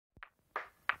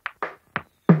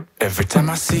Every time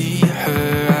I see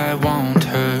her, I want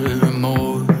her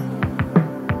more.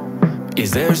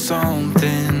 Is there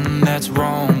something that's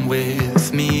wrong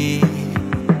with me?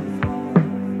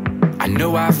 I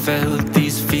know I felt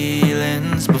these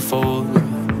feelings before,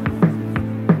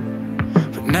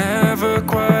 but never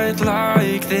quite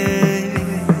like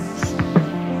this.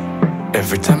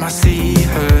 Every time I see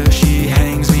her, she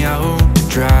hangs me out to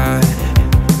dry.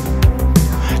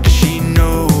 Does she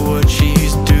know what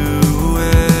she's doing?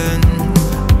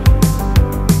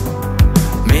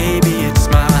 Maybe it's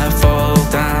my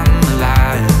fault, I'm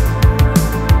alive,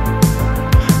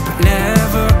 but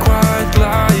never quite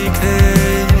like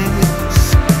this.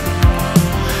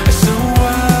 So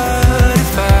what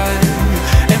if I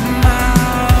am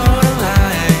out of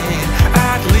line?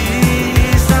 At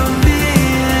least I'm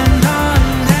being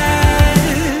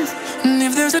honest. And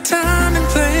if there's a time and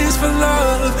place for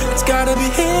love, it's gotta be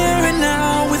here and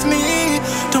now with me.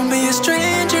 Don't be a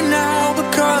stranger now,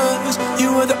 because you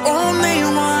are the only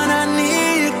one I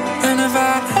need. And if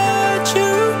I let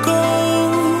you go,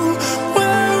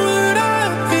 where would I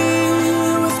be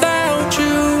without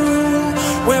you?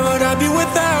 Where would I be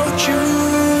without you?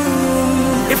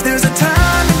 If there's a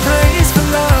time and place for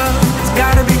love, it's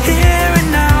gotta be here and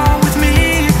now with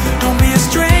me. Don't be a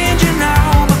stranger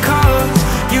now, because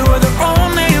you are the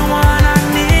only one I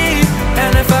need.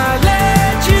 And if I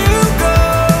let you go,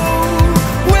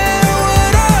 where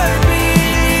would I be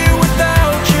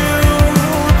without you?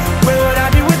 Where would I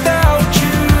be without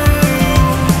you?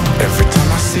 Every time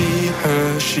I see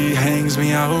her, she hangs me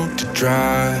out to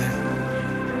dry.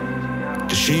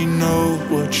 Does she know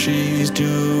what she's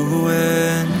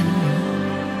doing?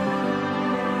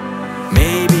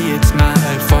 Maybe it's my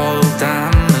fault,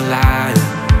 I'm alive,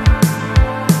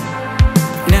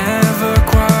 never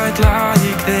quite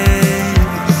like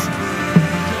this.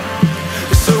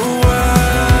 So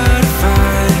what if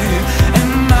I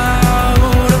am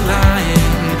out of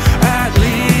line? At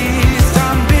least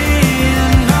I'm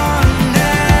being honest.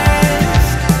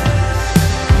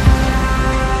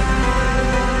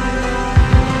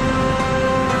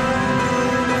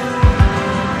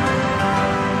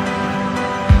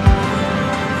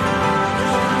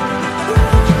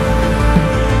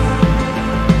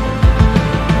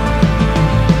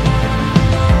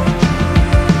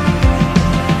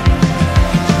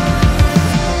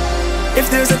 If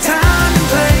there's a time